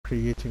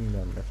creating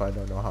them if I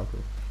don't know how to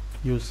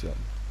use them.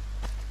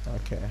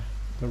 Okay,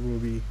 the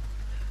ruby.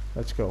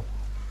 Let's go.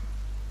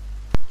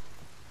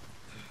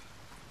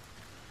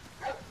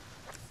 I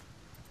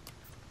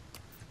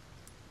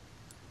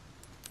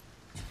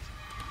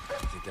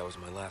think that was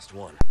my last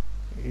one.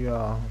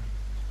 Yeah,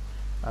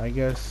 I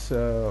guess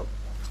I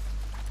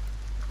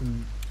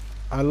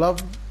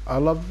love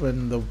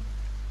when the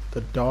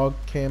dog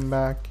came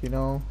back, you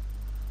know.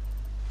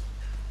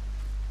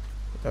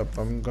 Yep,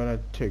 I'm gonna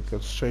take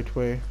a straight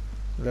way.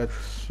 Let's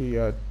see,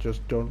 I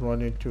just don't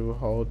run into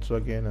hordes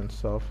again and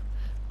stuff.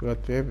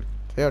 But they're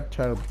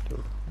terrible,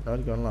 dude.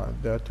 Not gonna lie,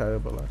 they're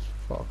terrible as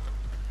fuck.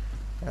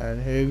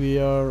 And here we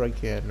are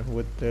again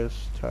with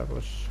this type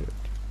of shit.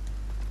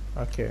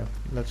 Okay,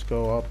 let's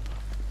go up.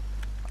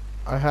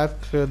 I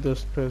have cleared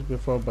this place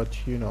before,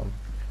 but you know,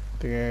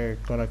 they're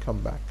gonna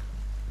come back,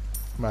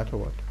 no matter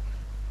what.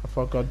 I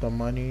forgot the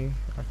money.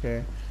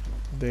 Okay,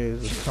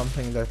 there's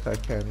something that I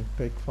can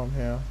pick from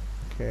here.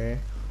 Okay,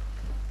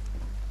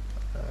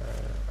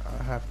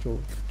 I have to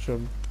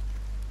jump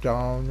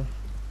down,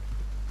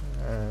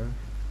 and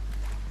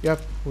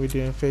yep, we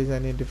didn't face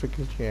any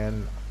difficulty,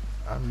 and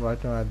I'm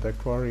right now at the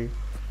quarry.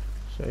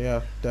 So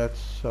yeah, that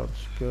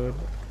sounds good.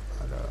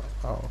 And,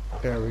 oh,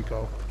 there we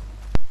go.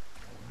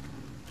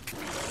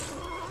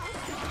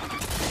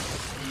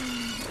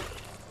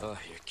 Oh,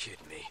 you're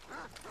kidding me.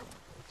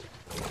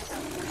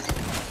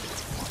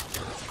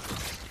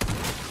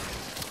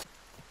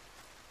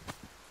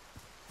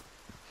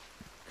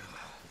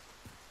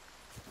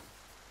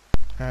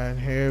 And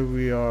here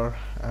we are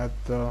at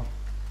the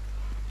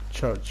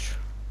church.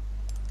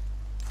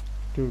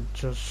 Dude,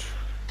 just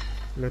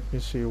let me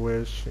see,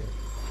 where is she?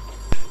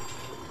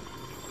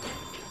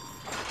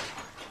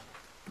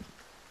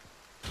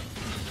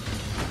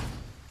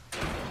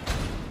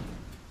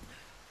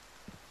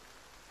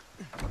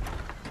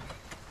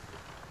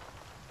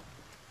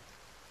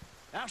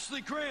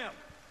 Ashley Graham!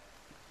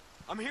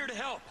 I'm here to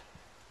help.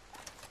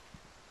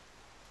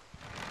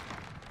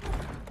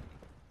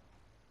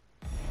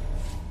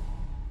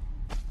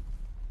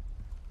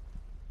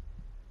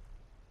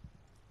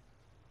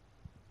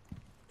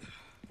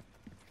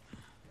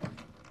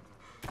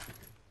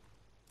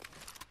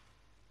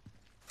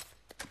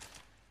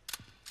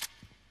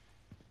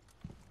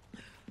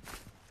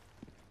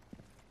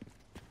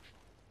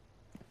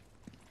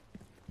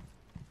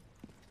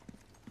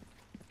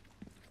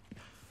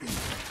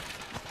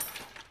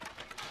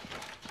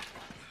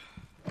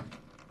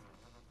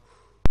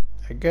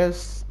 I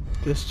guess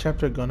this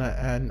chapter gonna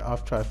end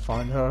after I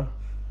find her.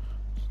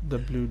 The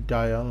blue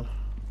dial.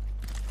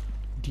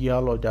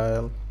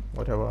 Dial,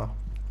 whatever.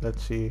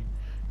 Let's see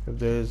if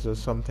there is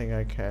something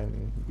I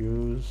can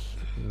use.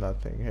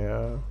 Nothing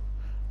here.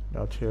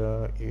 Not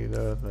here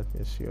either. Let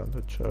me see on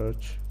the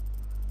church.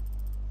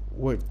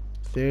 Wait,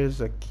 there's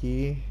a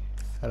key,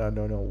 and I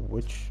don't know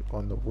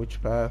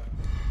which path.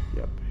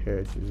 Yep, here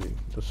it is,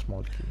 the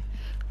small key.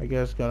 I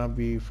guess it's gonna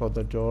be for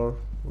the door,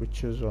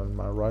 which is on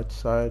my right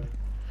side.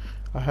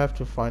 I have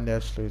to find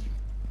Ashley.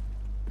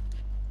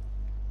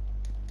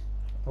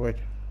 Wait.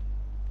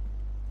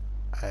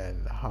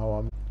 And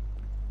how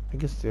I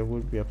guess there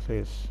would be a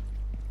place.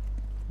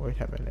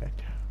 Wait a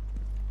minute.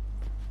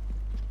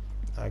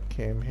 I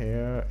came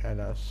here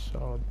and I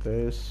saw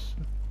this.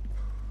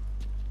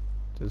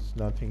 There's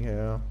nothing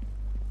here.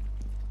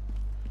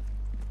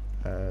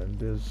 And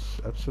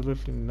there's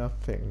absolutely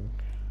nothing.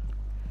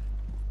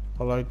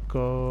 All I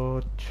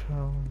got,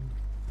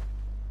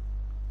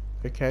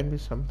 there can be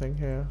something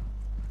here.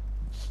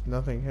 There's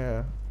nothing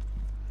here.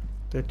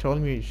 They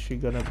told me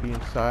she's gonna be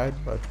inside,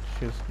 but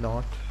she's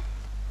not.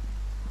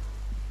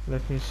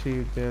 Let me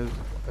see if there's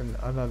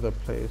another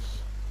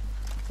place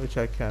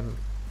where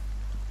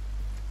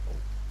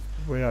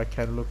I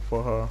can look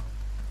for her.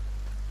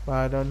 But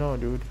I don't know,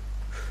 dude.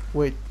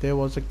 Wait, there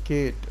was a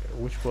gate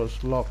which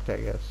was locked, I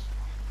guess.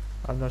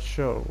 I'm not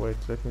sure. Wait,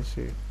 let me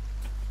see.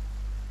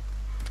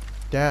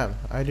 Damn,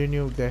 I didn't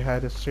know they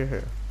had a stair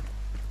here.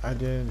 I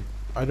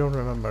don't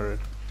remember it.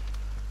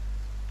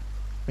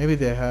 Maybe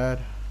they had,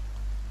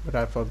 but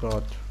I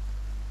forgot.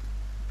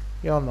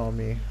 Y'all know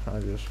me, I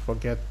just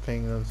forget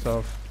things and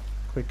stuff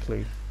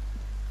quickly.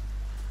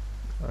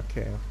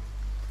 Okay,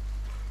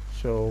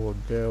 so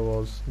there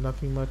was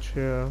nothing much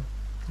here,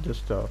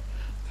 just a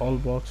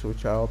old box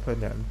which I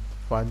opened and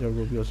find a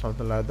ruby or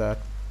something like that.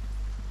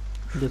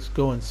 Let's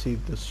go and see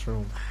this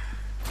room.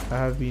 I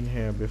have been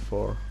here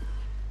before.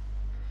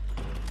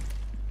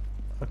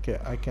 Okay,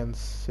 I can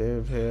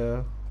save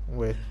here.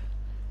 Wait,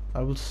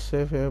 I will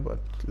save here, but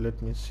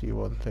let me see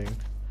one thing.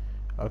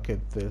 Okay,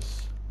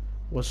 this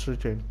was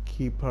written,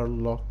 keep her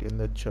locked in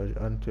the church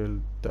until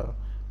the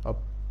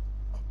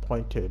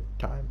appointed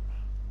time.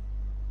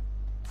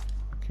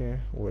 Okay,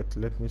 wait,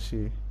 let me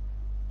see.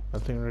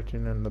 Nothing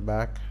written in the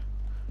back.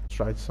 Let's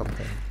write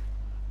something,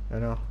 you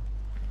know.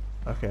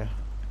 Okay.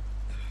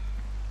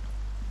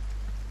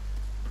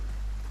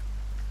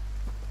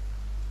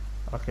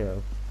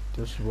 Okay,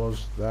 this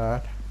was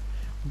that,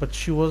 but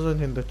she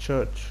wasn't in the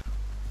church.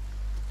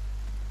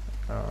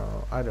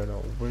 I don't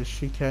know where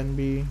she can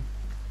be.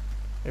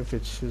 if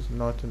she's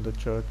not in the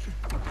church.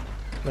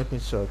 Let me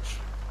search.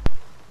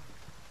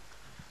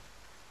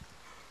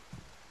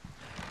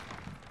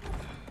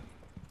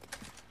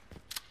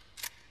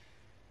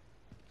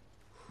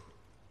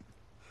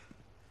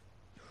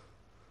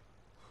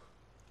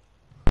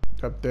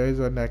 Yep, there is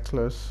a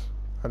necklace.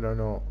 I don't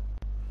know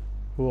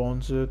who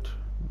owns it.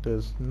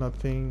 There's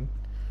nothing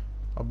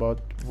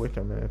about. Wait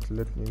a minute,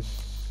 let me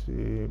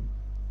see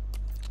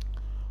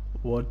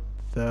what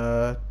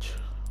that.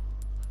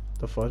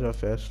 The photo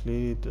of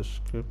Ashley, the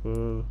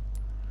scribble,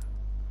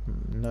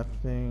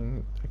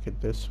 nothing. Okay,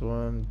 this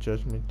one,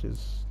 judgment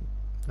is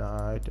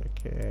night.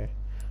 Okay,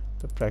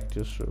 the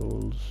practice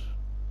rules,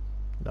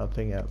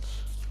 nothing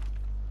else.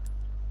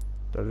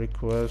 The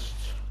request,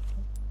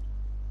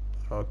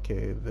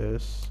 okay,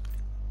 there's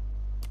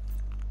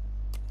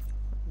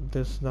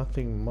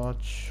nothing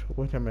much.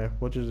 Wait a minute,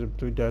 what is the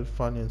blue dial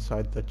fun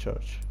inside the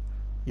church?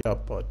 Yeah,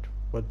 but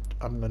what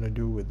I'm gonna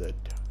do with it,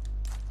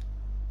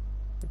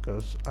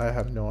 because I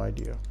have no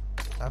idea,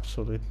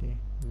 absolutely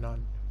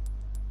none.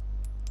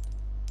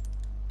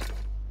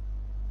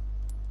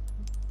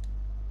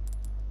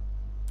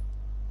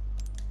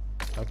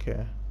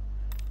 Okay.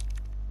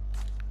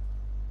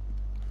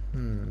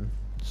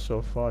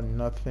 So far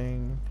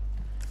nothing.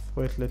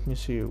 Wait, let me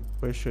see,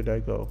 where should I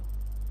go?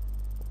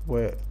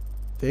 Where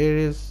there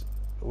is,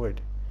 wait,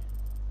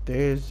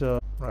 there is a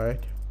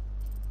right,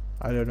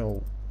 I don't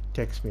know,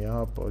 text me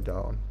up or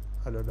down,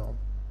 I don't know.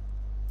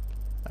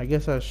 I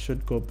guess I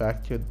should go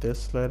back to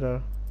this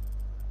letter,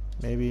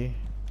 maybe.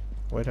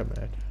 Wait a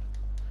minute,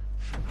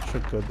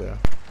 should go there.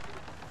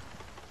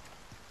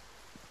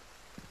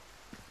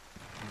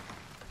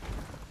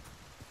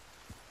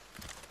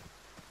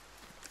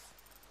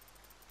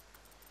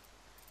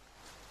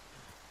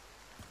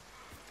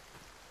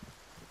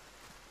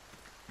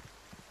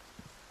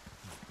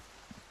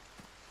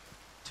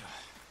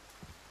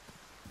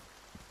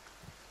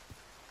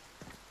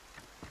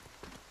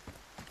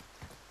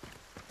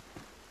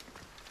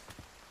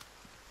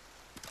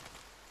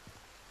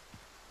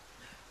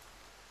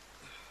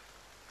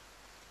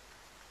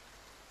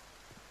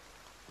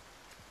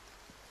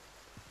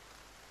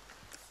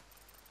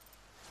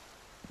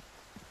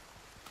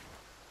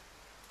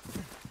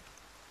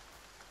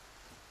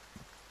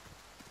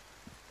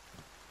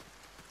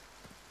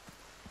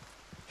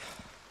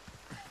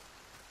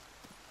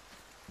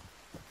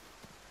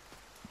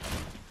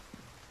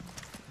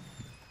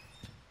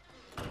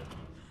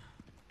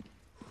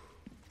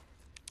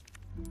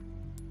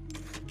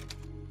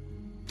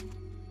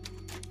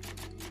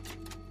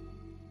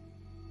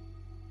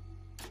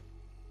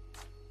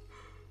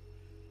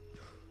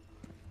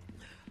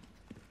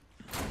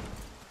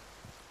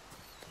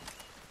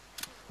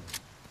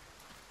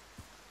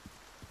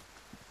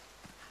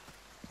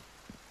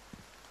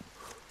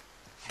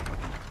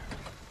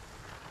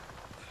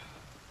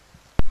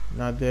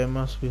 Now there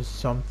must be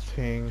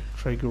something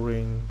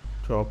triggering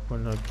to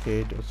open a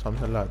gate or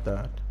something like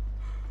that,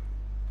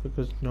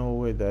 because no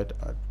way that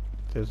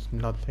there's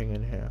nothing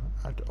in here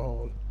at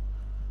all.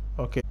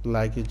 Okay,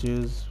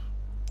 luggages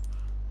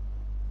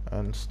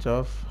and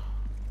stuff,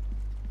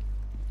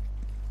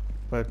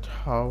 but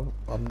how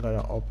I'm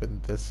gonna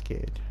open this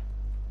gate?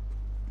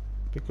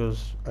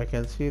 Because I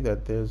can see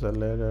that there's a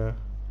ladder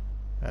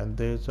and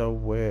there's a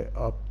way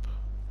up,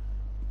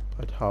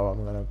 but how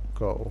I'm gonna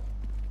go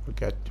to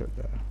get to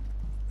there?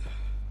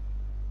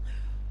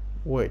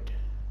 Wait,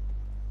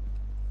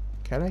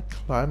 can I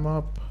climb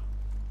up?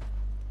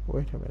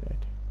 Wait a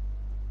minute,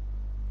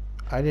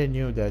 I didn't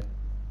know that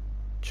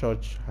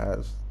church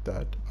has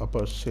that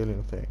upper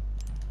ceiling thing.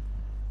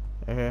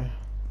 Okay,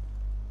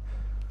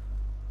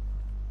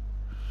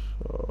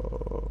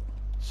 so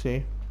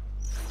see,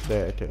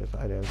 there it is.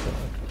 I didn't see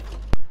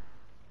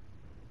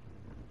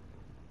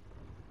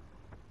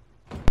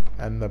it.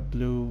 And the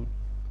blue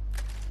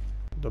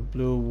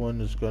one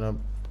is gonna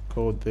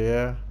go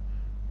there.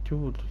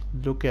 Dude,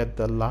 look at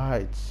the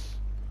lights.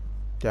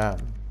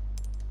 Damn.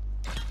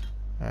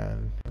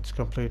 And it's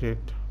completed.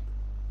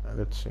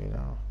 Let's see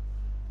now.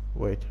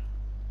 Wait,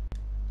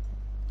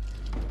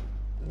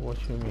 what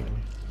you mean?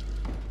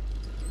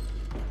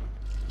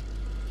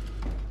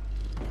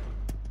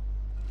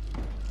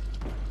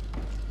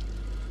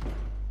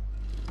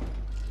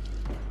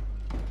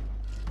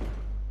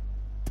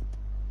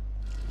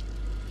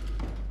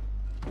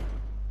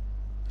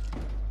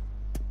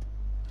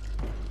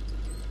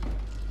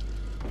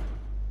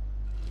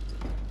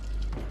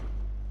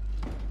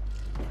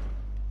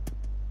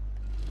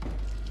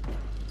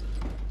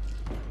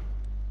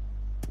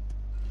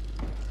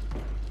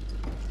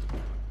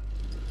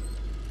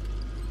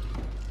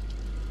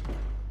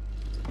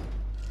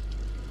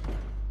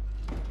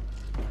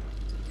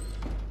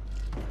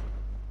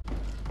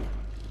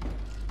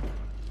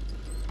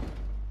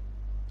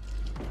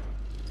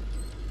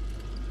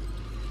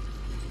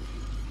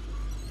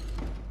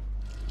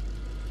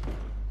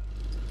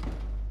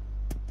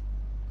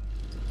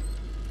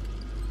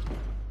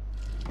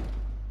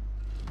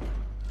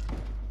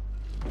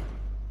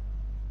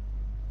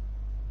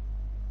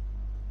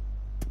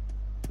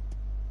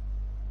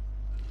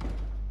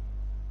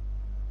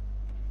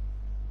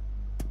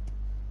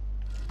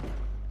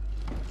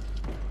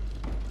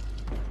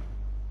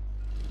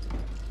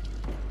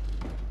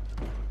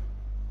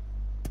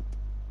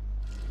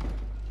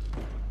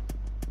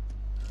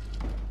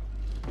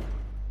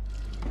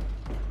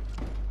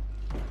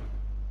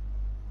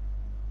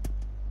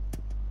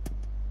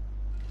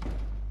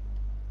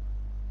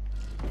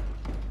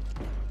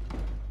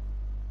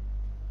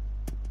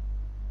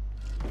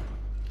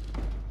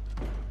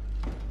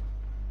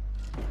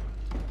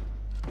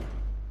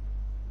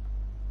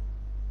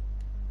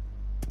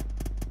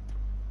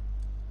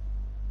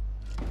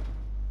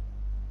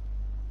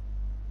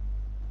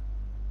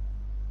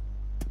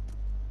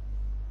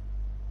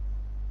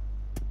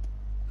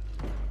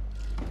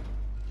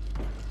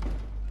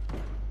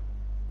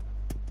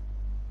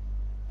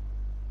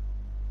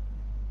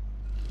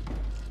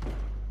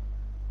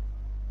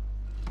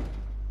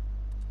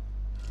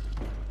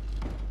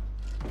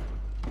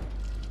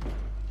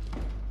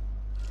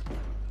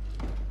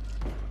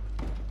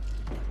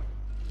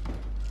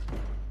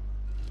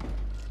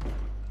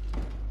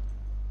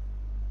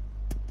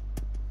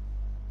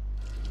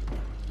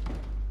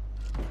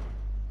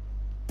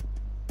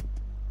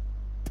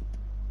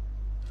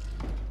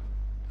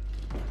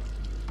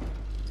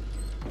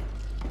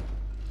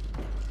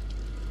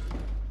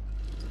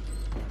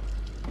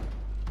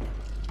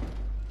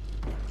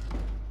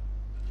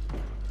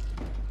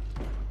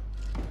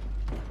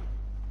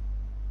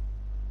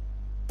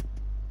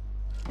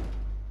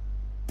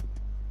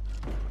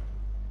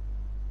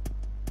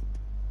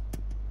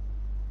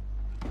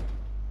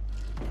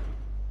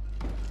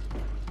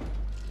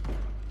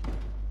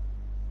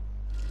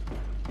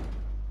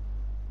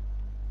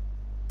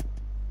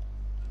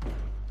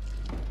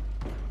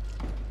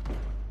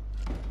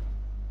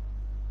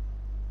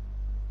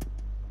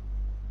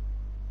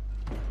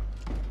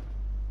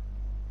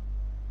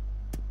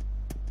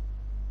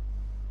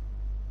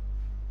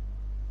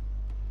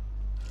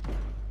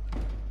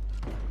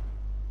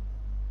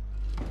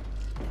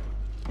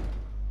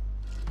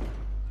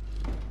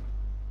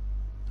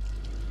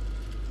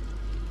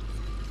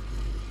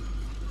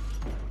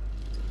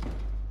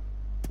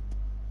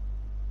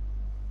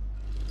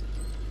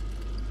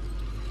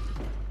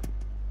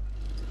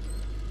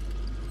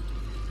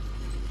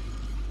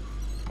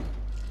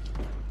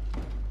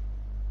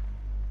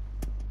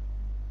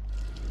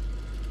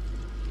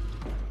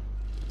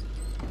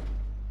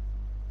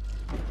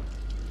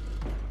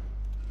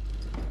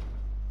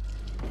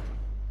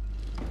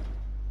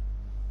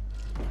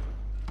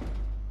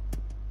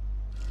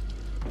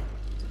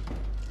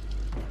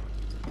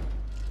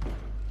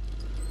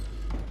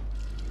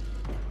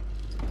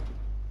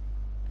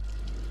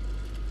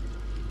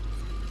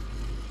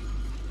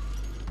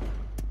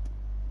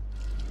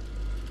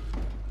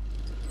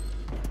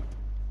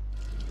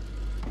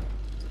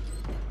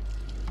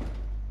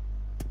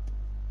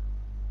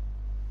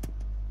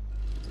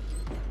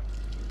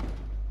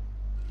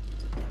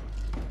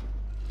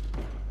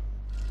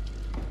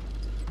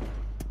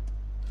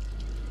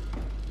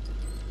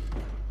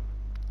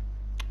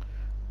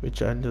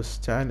 which I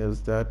understand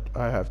is that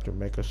I have to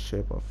make a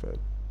shape of it.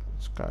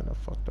 It's kind of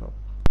fucked up.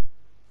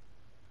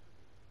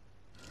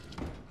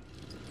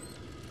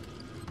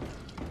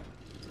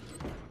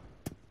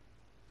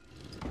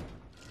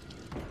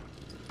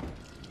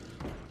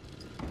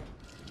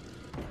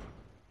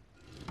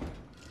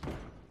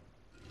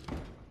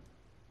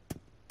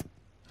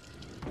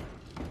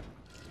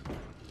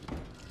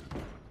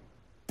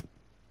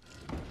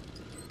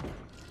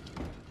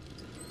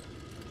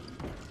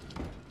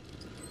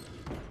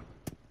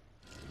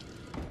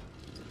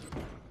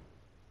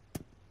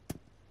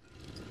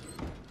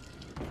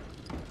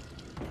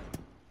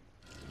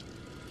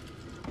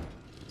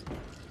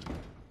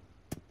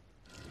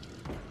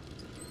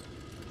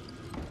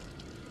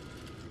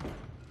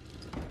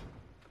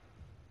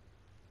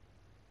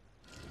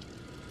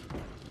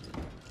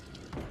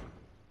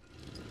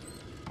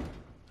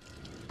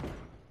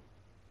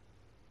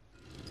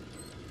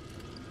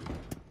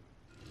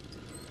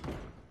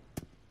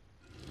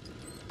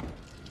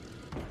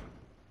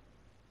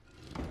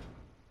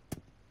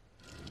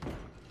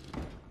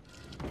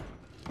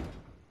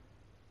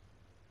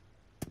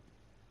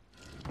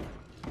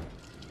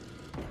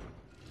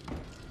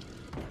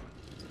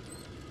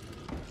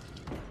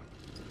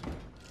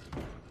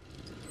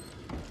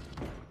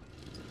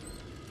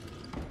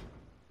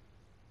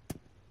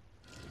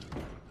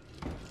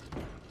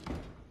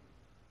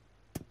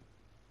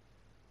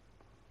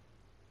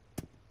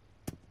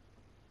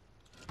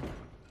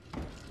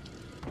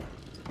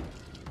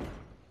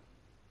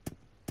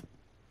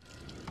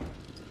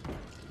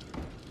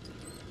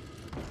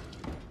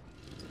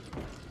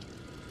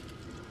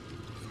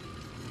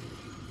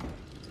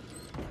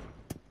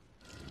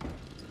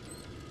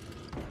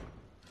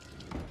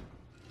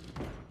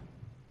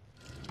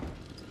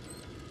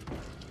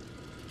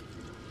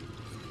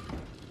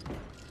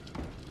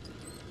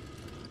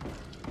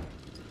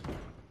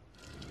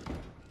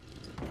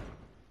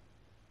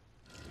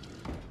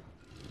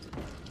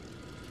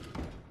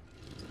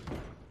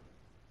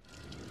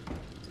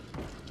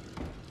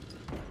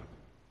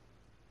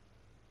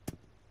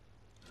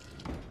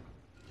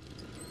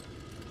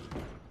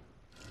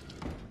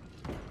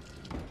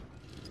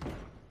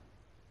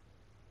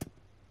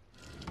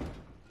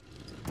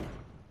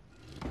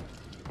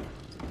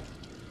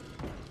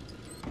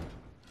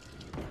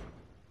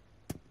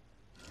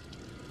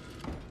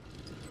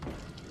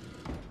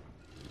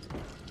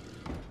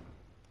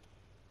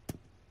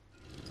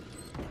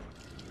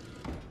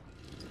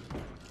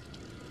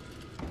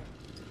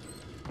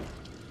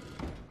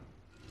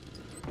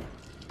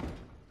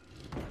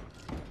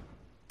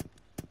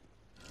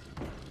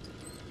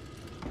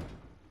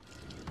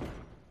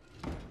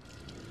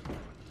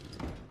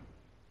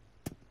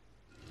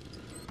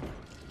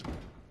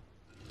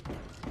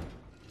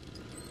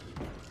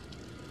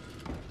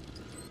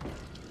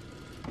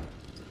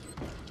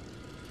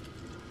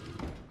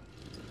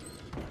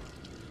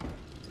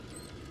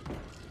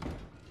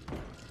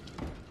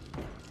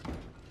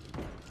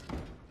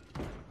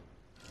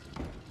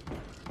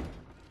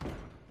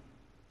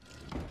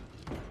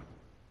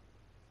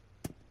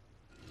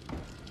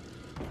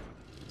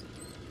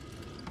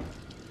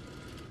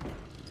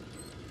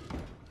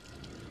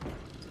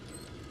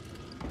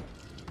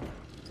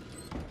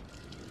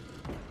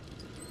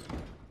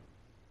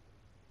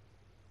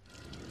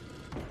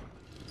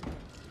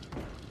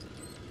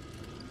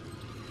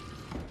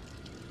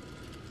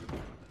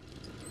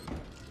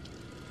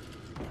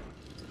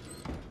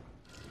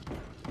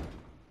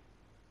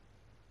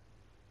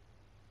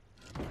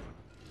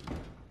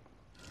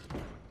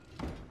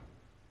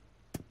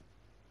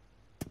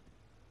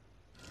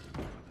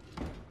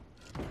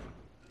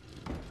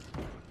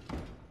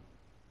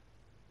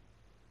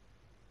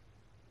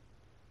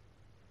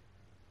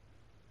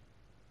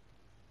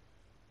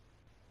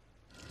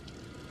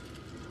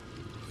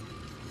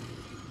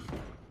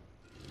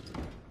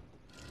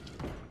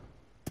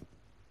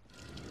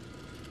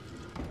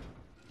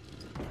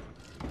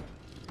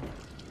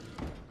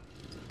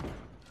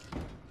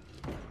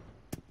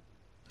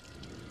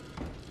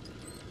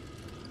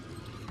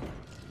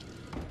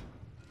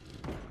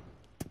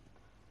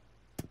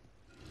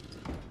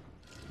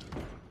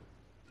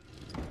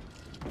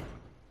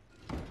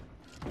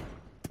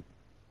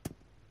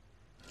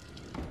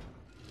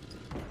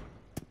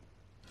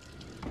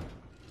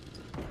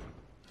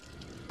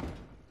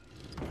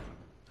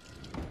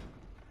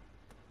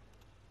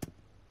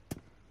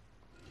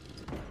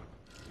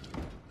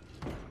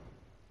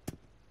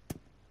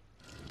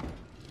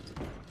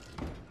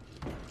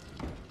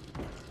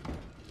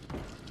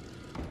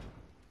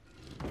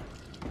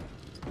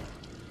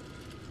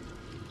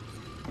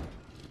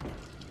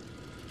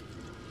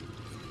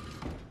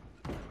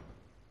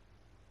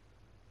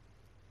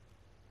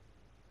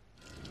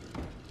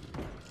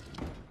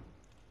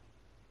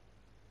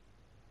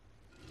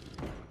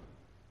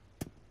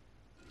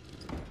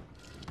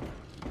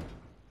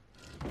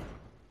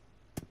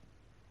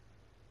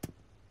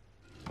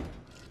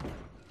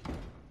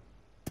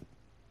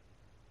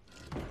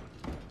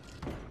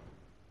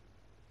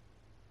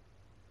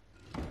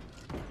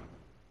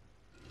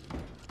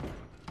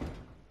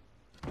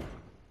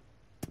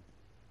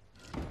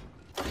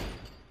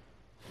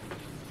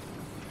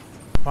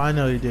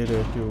 Finally did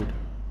it, dude.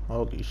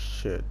 Holy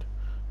shit.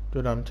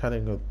 Dude, I'm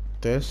telling you,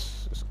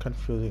 this is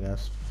confusing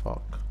as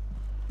fuck.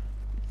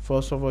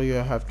 First of all, you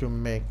have to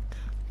make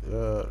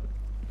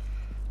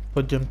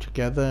put them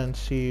together and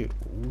see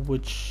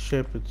which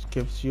shape it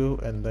gives you,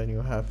 and then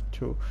you have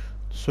to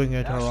swing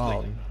it Ashley,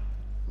 around,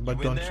 but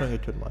you in don't swing there?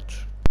 it too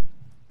much.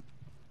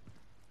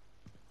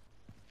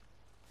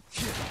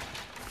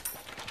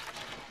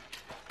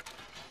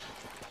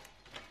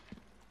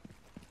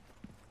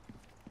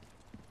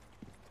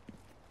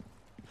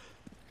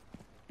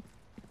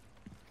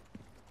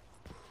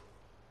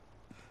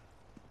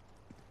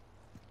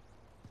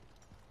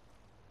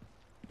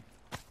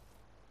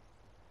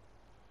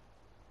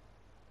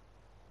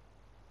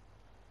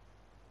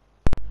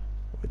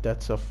 Wait,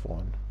 that's a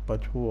phone,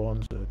 but who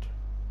owns it?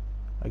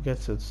 I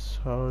guess it's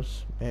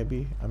hers,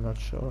 maybe, I'm not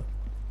sure.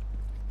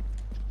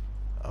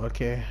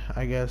 Okay,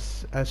 I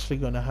guess Ashley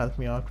gonna help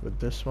me out with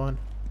this one.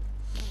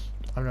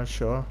 I'm not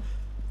sure.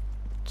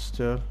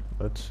 Still,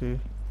 let's see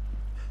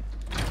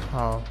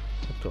how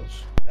it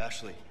goes.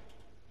 Ashley.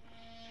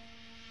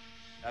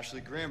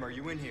 Ashley Graham, are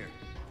you in here?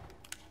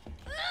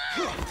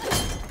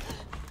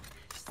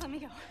 Just let me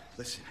go.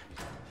 Listen.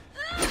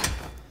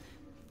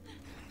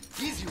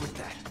 Easy with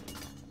that.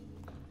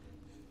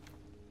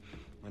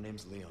 My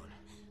name's Leon.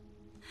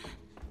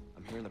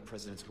 I'm hearing the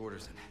president's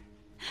orders and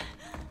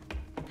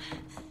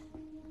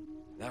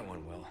that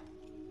went well.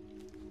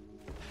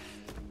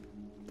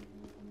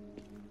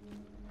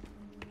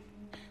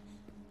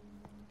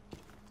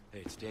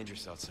 Hey, it's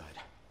dangerous outside.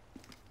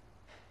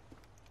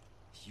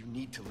 You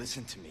need to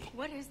listen to me.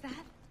 What is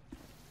that?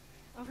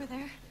 Over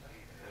there?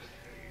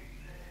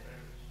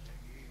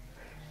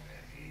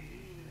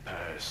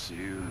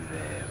 Pursue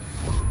them.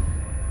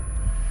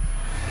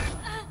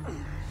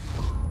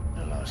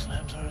 The lost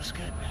lambs are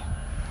escaping.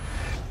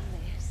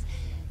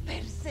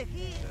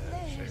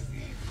 Perseguirles.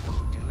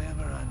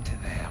 Deliver unto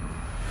them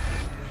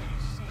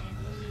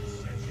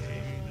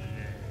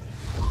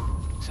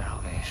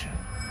salvation.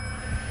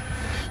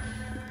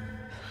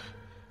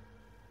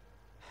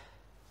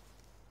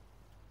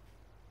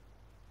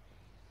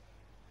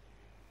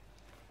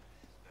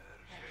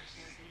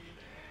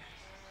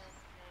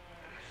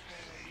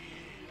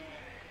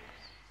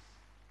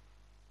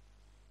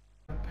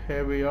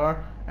 Here we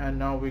are, and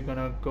now we're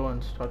gonna go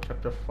and start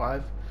chapter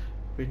 5,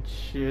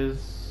 which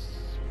is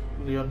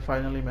Leon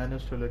finally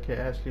managed to locate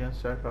Ashley and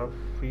set her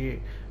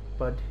free,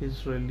 but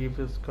his relief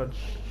is cut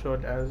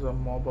short as a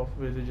mob of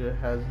villagers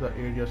has the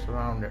area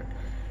surrounded.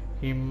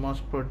 He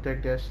must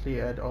protect Ashley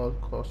at all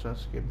costs and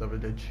escape the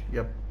village.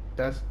 Yep,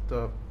 that's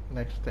the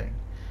next thing.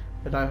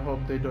 But I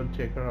hope they don't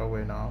take her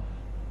away now.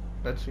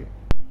 Let's see.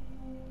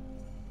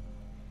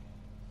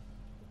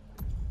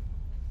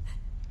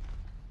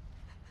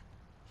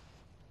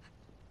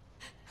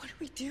 What do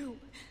we do?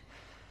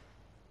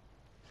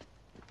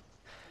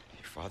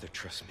 Your father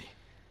trusts me.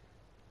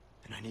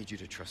 And I need you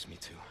to trust me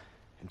too.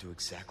 And do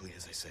exactly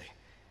as I say.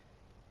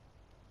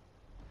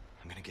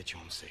 I'm gonna get you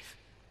home safe.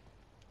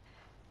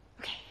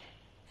 Okay.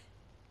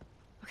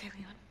 Okay,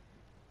 Leon.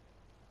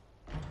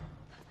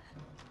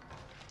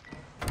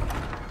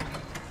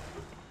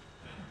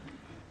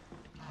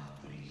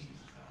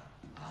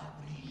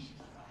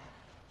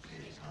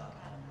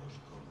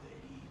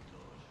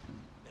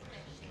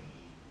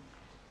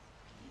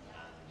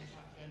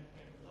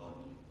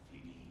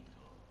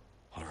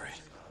 All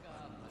right.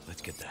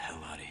 Let's get the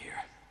hell out of here.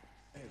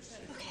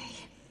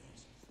 Okay.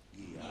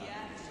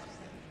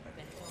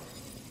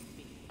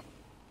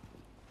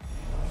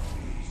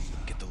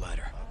 Get the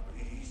ladder.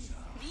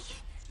 Me?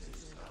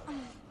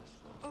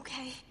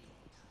 Okay.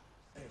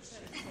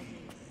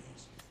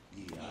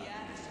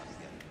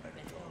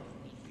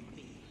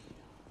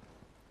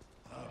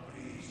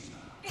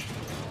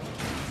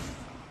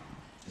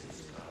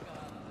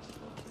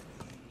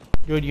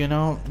 Dude, you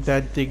know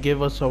that they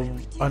gave us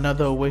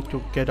another way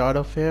to get out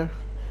of here,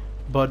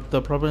 but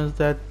the problem is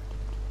that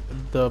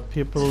the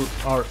people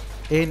are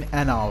in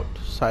and out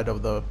side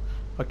of the.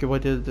 Okay,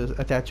 what is this?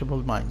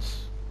 Attachable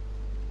mines.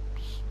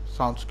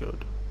 Sounds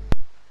good.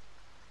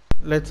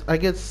 I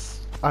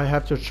guess I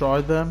have to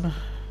try them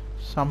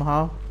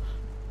somehow.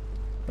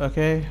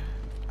 Okay,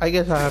 I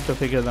guess I have to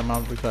figure them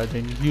out because I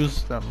didn't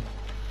use them.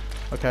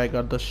 Okay, I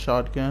got the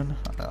shotgun.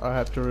 I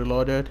have to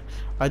reload it.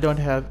 I don't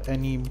have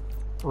any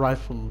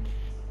rifle.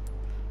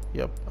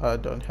 Yep, I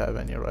don't have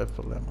any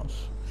rifle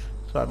ammos.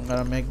 So I'm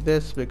gonna make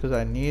this because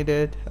I need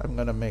it. I'm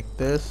gonna make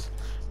this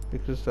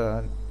because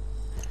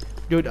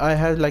dude, I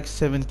had like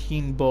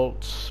 17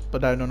 bolts,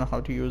 but I don't know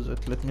how to use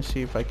it. Let me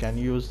see if I can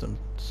use them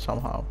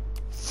somehow.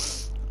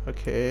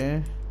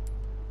 Okay.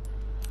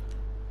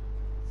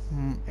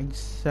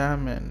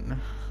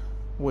 Examine.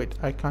 Wait,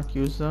 I can't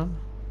use them.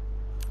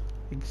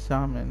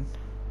 Examine.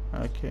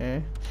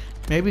 Okay.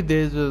 Maybe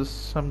there's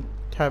some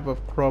type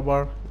of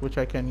crowbar which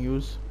I can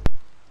use.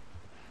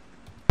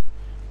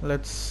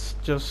 Let's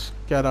just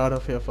get out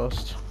of here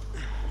first.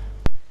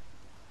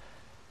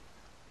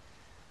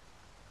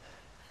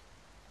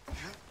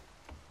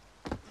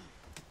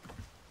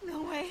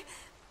 No way.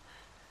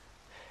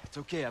 It's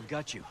okay, I've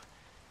got you.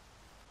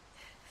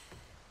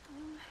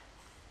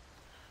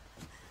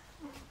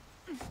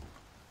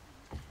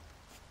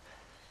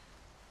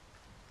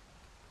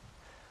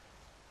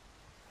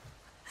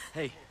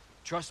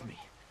 Trust me.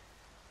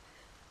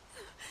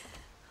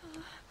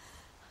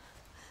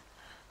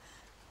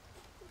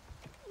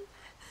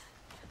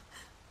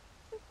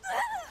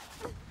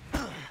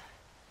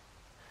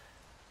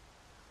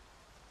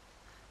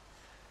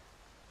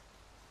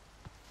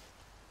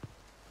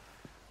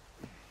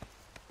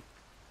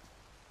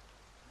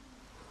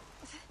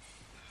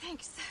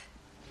 Thanks.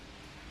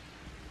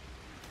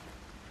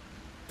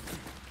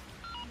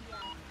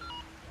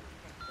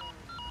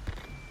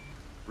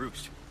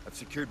 Roost, I've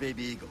secured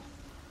Baby Eagle.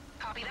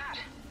 Copy that.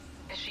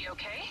 Is she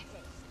okay?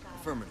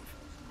 Affirmative.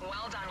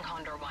 Well done,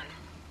 Condor 1.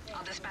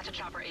 I'll dispatch a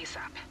chopper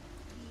ASAP.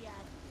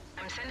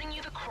 I'm sending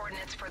you the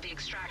coordinates for the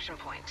extraction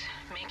point.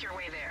 Make your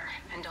way there,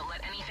 and don't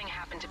let anything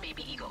happen to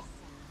Baby Eagle.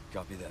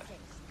 Copy that.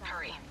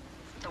 Hurry.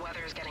 The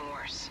weather is getting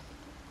worse.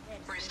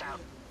 Roost out.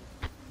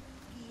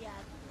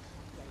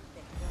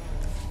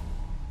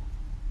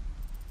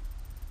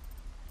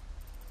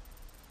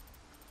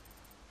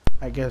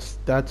 I guess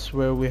that's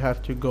where we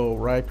have to go,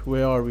 right?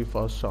 Where are we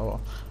first? So,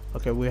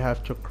 okay, we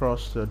have to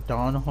cross the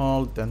down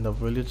hall, then the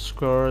village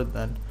square,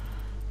 then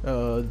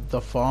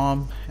the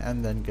farm,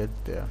 and then get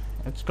there.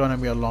 It's gonna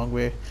be a long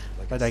way,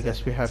 Like but I I said,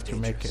 guess we have it's to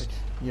make dangerous. it.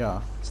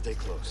 Yeah, Stay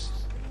close.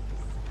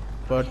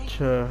 but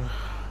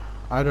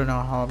I don't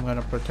know how I'm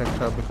gonna protect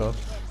her because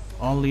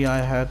only I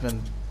have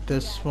in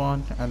this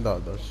one and the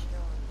others.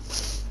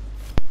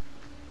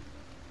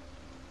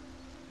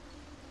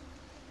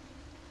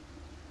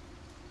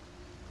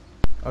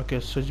 Okay,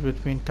 switch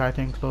between tight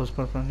and close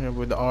perpendicular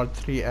with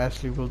R3.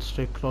 Ashley will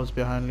stay close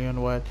behind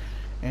Leon while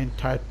in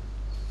tight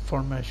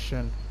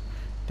formation.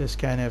 This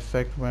can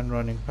affect when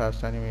running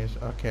past enemies.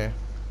 Okay.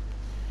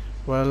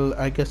 Well,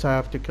 I guess I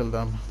have to kill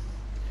them.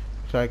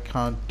 So I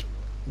can't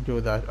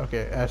do that.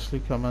 Okay, Ashley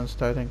commands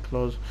tight and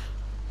close.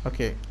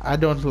 Okay, I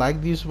don't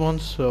like these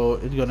ones, so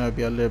it's gonna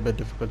be a little bit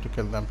difficult to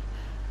kill them.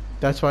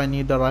 That's why I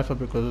need the rifle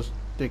because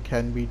they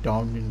can be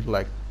downed in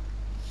like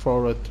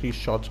 4 or 3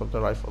 shots of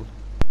the rifle.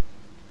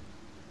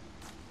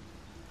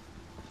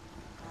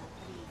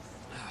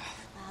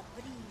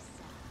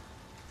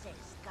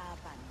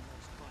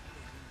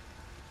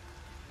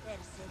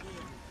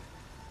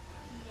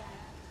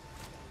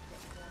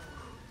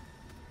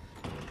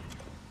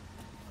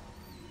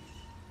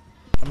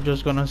 I'm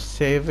just gonna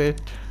save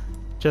it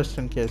just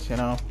in case, you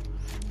know.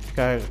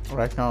 Okay,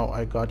 right now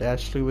I got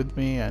Ashley with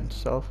me and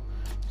stuff,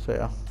 so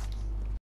yeah.